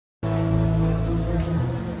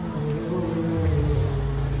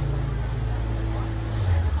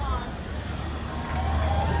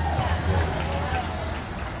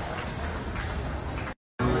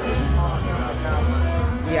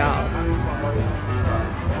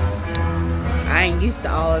I ain't used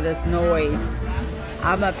to all of this noise.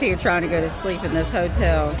 I'm up here trying to go to sleep in this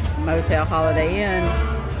hotel, motel, Holiday Inn.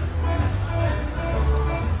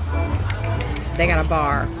 They got a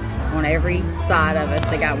bar on every side of us.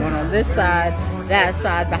 They got one on this side, that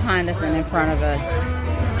side, behind us, and in front of us.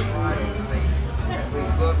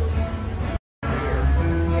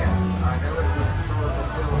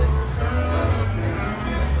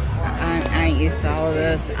 I ain't used to all of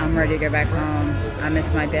this. I'm ready to go back home. I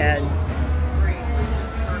miss my bed.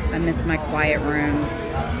 I miss my quiet room.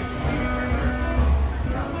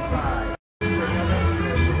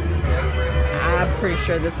 I'm pretty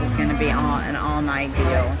sure this is going to be an all-night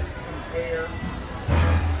deal.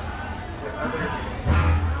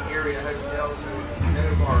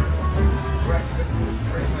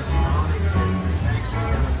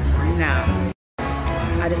 No.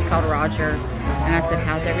 I just called Roger and I said,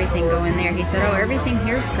 how's everything going there? He said, oh, everything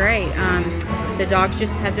here's great. The dogs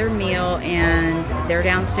just had their meal and they're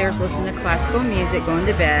downstairs listening to classical music, going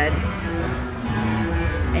to bed.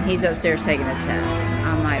 And he's upstairs taking a test.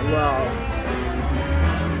 I'm like, well,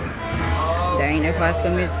 there ain't no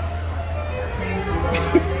classical music.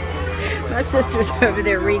 My sister's over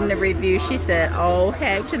there reading the review. She said, oh,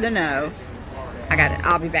 heck to the no. I got it.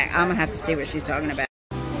 I'll be back. I'm going to have to see what she's talking about.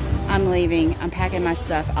 I'm leaving. I'm packing my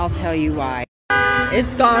stuff. I'll tell you why.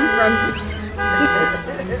 It's gone from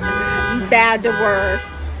bad to worse.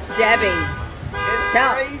 Debbie,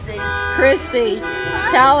 tell Christy,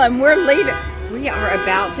 tell him we're leaving. We are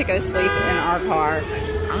about to go sleep in our car.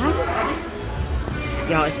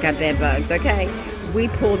 Y'all, it's got bed bugs, okay? We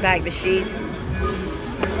pulled back the sheets.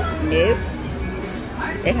 Nope.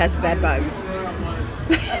 It has bed bugs.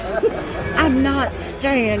 I'm not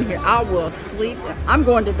staying here. I will sleep. I'm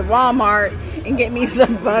going to the Walmart and get me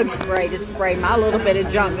some bug spray to spray my little bit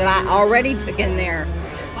of junk that I already took in there.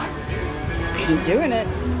 I ain't doing it.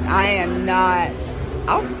 I am not.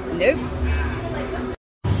 Oh, nope.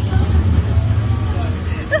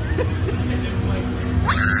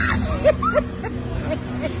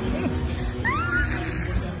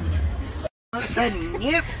 All of a sudden,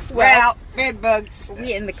 yep, we're out. Bed bugs.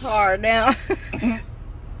 We in the car now.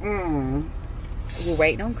 We're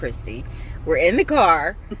waiting on Christy. We're in the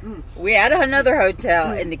car. We're at another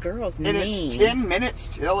hotel, and the girl's mean. And it's 10 minutes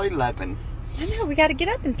till 11. I know, we got to get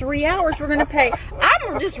up in 3 hours. We're going to pay.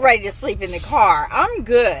 I'm just ready to sleep in the car. I'm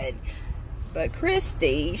good. But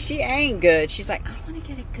Christy, she ain't good. She's like, I want to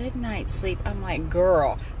get a good night's sleep. I'm like,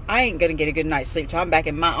 girl, I ain't going to get a good night's sleep till I'm back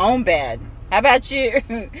in my own bed. How about you?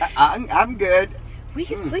 I'm good. We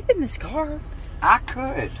can sleep in this car. I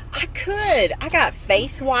could. I got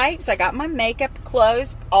face wipes. I got my makeup,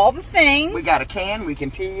 clothes, all the things. We got a can we can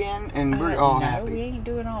pee in, and we're all happy. No, we ain't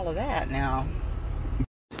doing all of that now.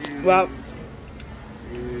 Well,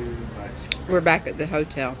 we're back at the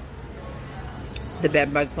hotel. The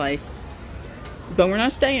bed bug place. But we're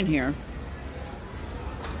not staying here.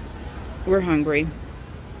 We're hungry.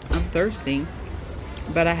 I'm thirsty.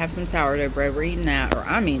 But I have some sourdough bread. We're eating that, or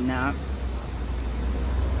I'm eating that.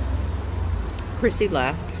 Chrissy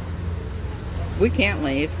left. We can't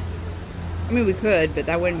leave. I mean, we could, but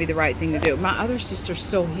that wouldn't be the right thing to do. My other sister's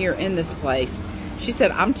still here in this place. She said,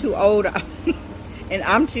 I'm too old and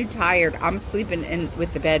I'm too tired. I'm sleeping in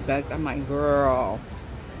with the bed bugs. I'm like, girl.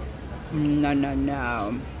 No, no,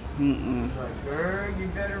 no. Mm-mm. Like, girl, you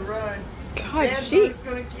better run. God, she's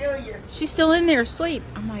gonna kill you. She's still in there asleep.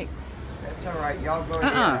 I'm like, that's all right. Y'all go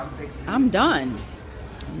ahead. I'm done.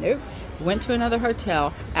 Nope. Went to another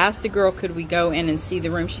hotel. Asked the girl, could we go in and see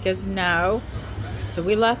the room? She goes, no. So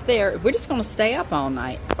we left there. We're just going to stay up all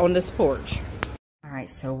night on this porch. All right,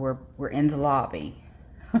 so we're in the lobby.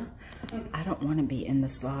 I don't want to be in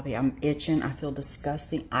this lobby. I'm itching. I feel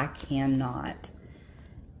disgusting. I cannot.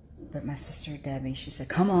 But my sister Debbie, she said,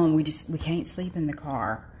 come on, we can't sleep in the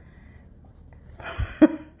car.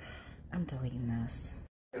 I'm deleting this.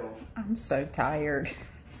 I'm so tired.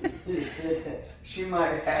 She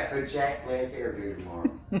might have a jack leg hairdo tomorrow.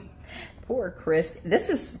 Poor Chris. This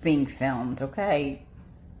is being filmed, okay?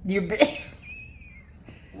 You're What?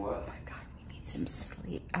 Oh my God, we need some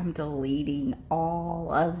sleep. I'm deleting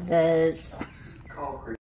all of this. Call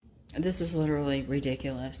Chris. This is literally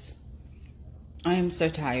ridiculous. I am so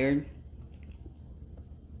tired.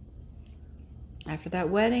 After that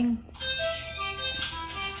wedding.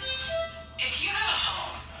 If you have a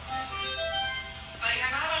home, but you're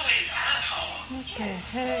not always at home. What the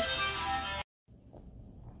heck?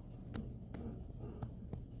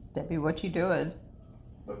 Debbie, what you doing?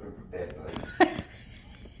 Looking for bed bugs.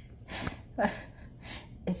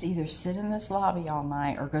 It's either sit in this lobby all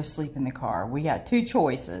night or go sleep in the car. We got two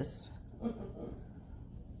choices.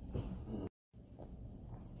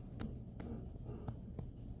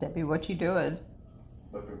 Debbie, what you doing?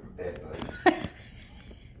 Looking for bed bugs.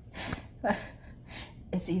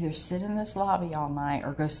 It's either sit in this lobby all night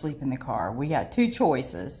or go sleep in the car. We got two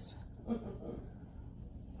choices.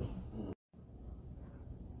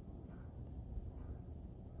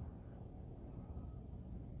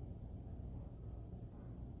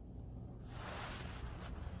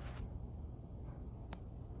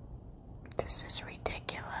 This is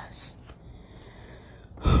ridiculous.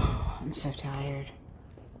 I'm so tired.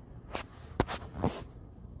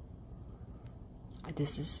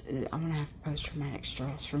 I'm gonna have post-traumatic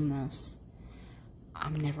stress from this.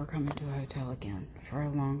 I'm never coming to a hotel again for a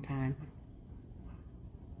long time.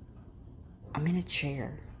 I'm in a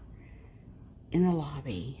chair in the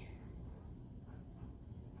lobby.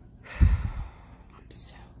 I'm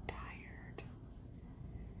so tired.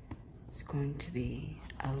 It's going to be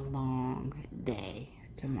a long day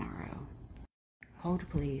tomorrow. Hold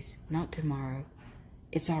please, not tomorrow.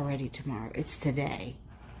 It's already tomorrow. It's today.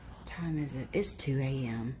 What time is it? It's 2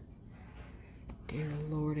 a.m. Dear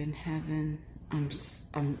Lord in heaven, I'm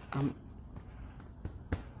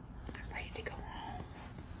ready to go home.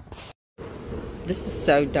 This is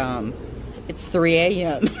so dumb. It's 3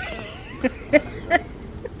 a.m. Oh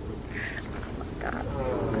my God.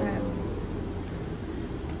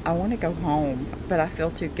 I want to go home, but I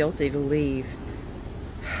feel too guilty to leave.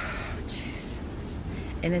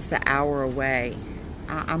 And it's an hour away.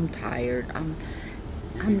 I'm tired. I'm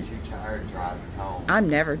too tired driving home. I'm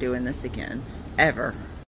never doing this again. Ever.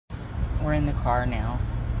 We're in the car now.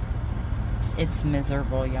 It's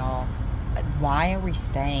miserable, y'all. Why are we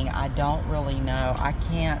staying? I don't really know. I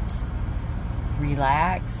can't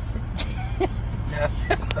relax. Look,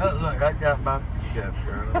 I got my stuff,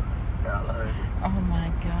 girl. Oh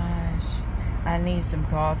my gosh. I need some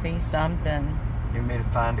coffee, something. You want me to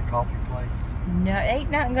find a coffee place? No,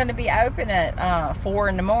 ain't nothing going to be open at 4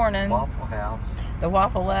 in the morning. Waffle House. The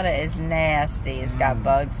Waffleetta is nasty. It's got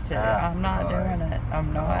bugs too. I'm not right. doing it.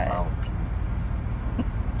 I'm not.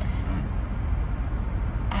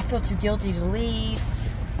 I feel too guilty to leave.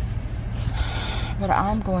 But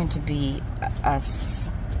I'm going to be a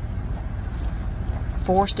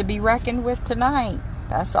force to be reckoned with tonight.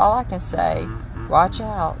 That's all I can say. Watch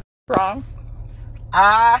out. Wrong.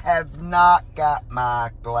 I have not got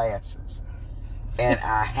my glasses, and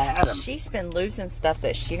I had them. She's been losing stuff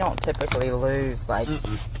that she don't typically lose, like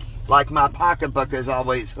my pocketbook is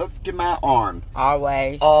always hooked to my arm.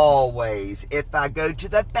 always. Always. If I go to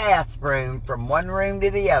the bathroom from one room to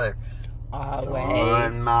the other, it's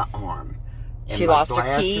on my arm. And She my lost her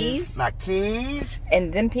glasses, keys. My keys.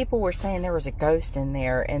 And then people were saying there was a ghost in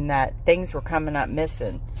there and that things were coming up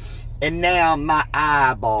missing. And now my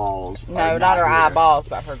eyeballs. No, not her eyeballs,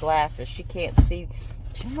 but her glasses. She can't see.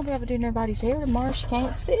 She won't be able to do nobody's hair tomorrow. She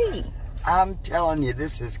can't see. I'm telling you,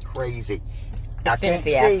 this is crazy. It's been a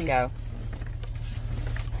fiasco.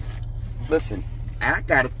 Listen, I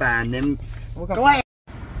gotta find them The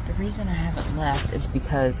reason I haven't left is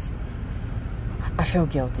because I feel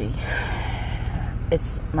guilty.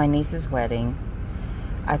 It's my niece's wedding.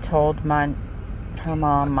 I told her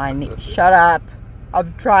mom, shut up.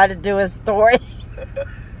 I'm trying to do a story.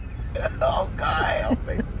 Oh, God, help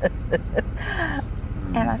me.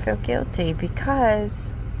 And I feel guilty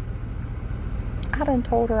because I done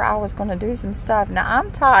told her I was going to do some stuff. Now, I'm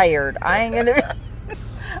tired. I ain't going to be...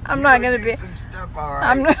 I'm not going to be...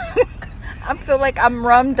 I feel like I'm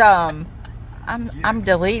rum-dum. I'm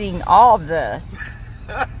deleting all of this.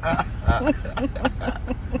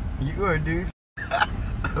 You gonna do...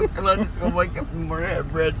 Glenda's gonna wake up and we're gonna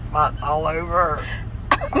have red spots all over her.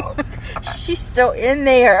 Oh, she's still in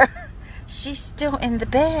there. She's still in the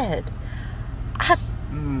bed.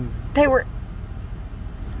 They were...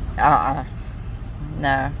 No.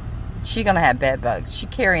 She's gonna have bed bugs. She's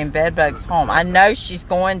carrying bed bugs home. I know she's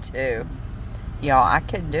going to. Y'all, I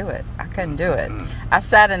couldn't do it. I couldn't do it. I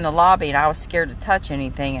sat in the lobby and I was scared to touch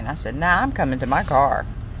anything. And I said, nah, I'm coming to my car.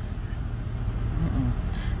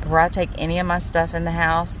 Before I take any of my stuff in the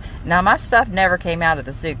house. Now, my stuff never came out of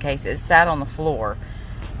the suitcase. It sat on the floor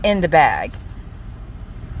in the bag.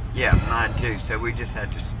 Yeah, mine too. So we just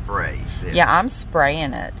had to spray this. Yeah, I'm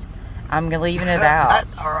spraying it. I'm leaving it out.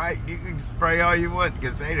 That's all right. You can spray all you want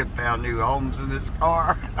because they'd have found new homes in this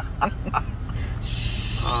car.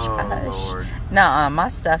 Oh, Lord. Nuh-uh, my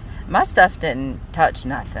stuff didn't touch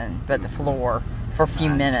nothing but the floor for a few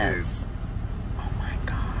minutes. Oh my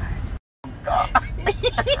God.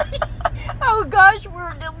 Oh gosh,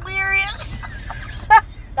 we're delirious.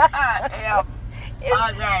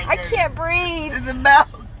 I can't breathe. In the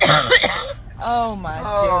mouth. Oh my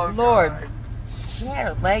dear Lord. God. She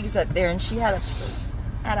had her legs up there and she had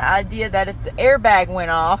Had an idea that if the airbag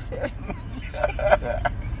went off, it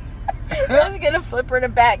was gonna flip her in the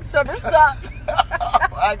back somersault.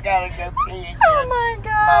 I gotta go pee again. Oh my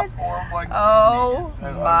God. Oh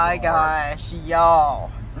So my gosh,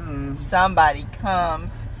 y'all. Somebody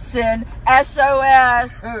come send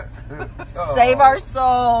SOS. Save our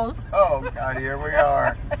souls. Oh God, here we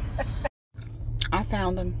are. I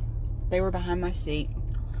found them. They were behind my seat.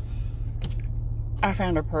 I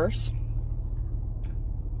found her purse,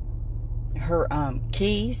 her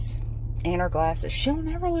keys, and her glasses. She'll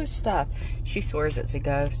never lose stuff. She swears it's a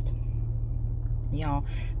ghost. Y'all,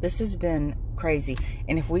 this has been crazy.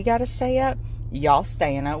 And if we gotta stay up, y'all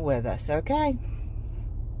staying up with us, okay?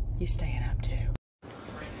 You staying up too.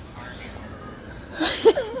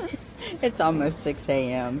 It's almost 6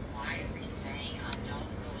 a.m.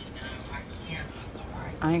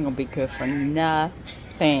 I ain't gonna be good for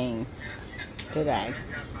nothing today.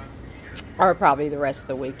 Or probably the rest of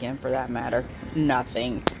the weekend for that matter.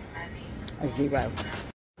 Nothing. Zero.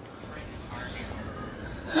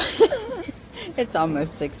 It's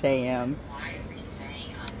almost 6 a.m.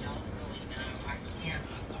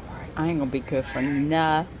 I ain't gonna be good for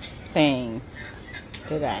nothing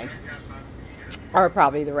today. Or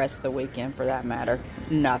probably the rest of the weekend for that matter.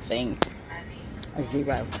 Nothing.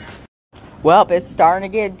 Zero. Well, it's starting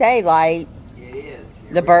to get daylight. It is.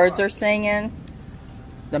 The birds are singing.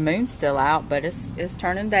 The moon's still out, but it's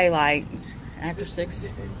turning daylight. It's after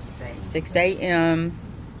 6 a.m.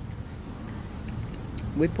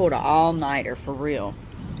 We pulled an all-nighter for real.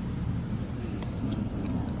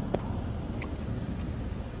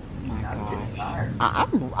 Oh my gosh.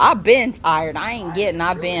 I've been tired. I ain't getting.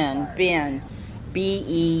 I've been.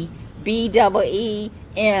 B-E-B-E-E-N.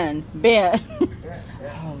 Been.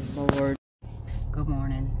 Oh Lord. Good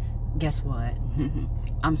morning. Guess what?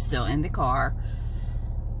 I'm still in the car.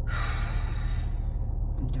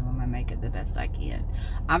 I'm doing my makeup the best I can.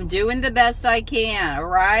 I'm doing the best I can,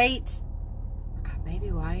 alright? I got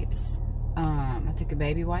baby wipes. I took a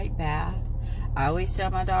baby wipe bath. I always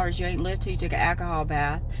tell my daughters, you ain't lived till you took an alcohol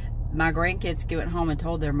bath. My grandkids went home and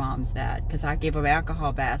told their moms that, because I give them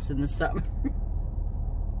alcohol baths in the summer.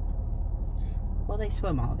 Well, they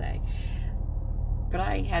swim all day. But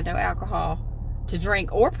I ain't had no alcohol to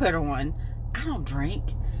drink or put on. I don't drink.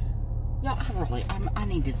 Y'all, I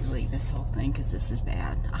need to delete this whole thing because this is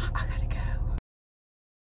bad. I gotta go.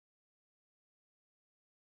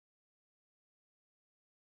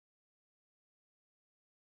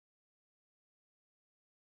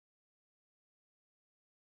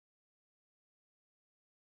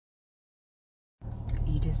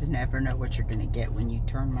 You just never know what you're gonna get when you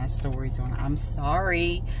turn my stories on. I'm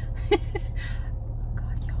sorry.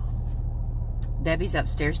 God, y'all. Debbie's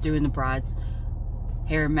upstairs doing the bride's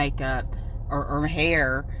hair and makeup or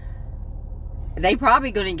hair. They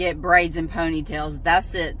probably gonna get braids and ponytails.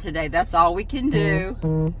 That's it today. That's all we can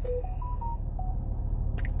do.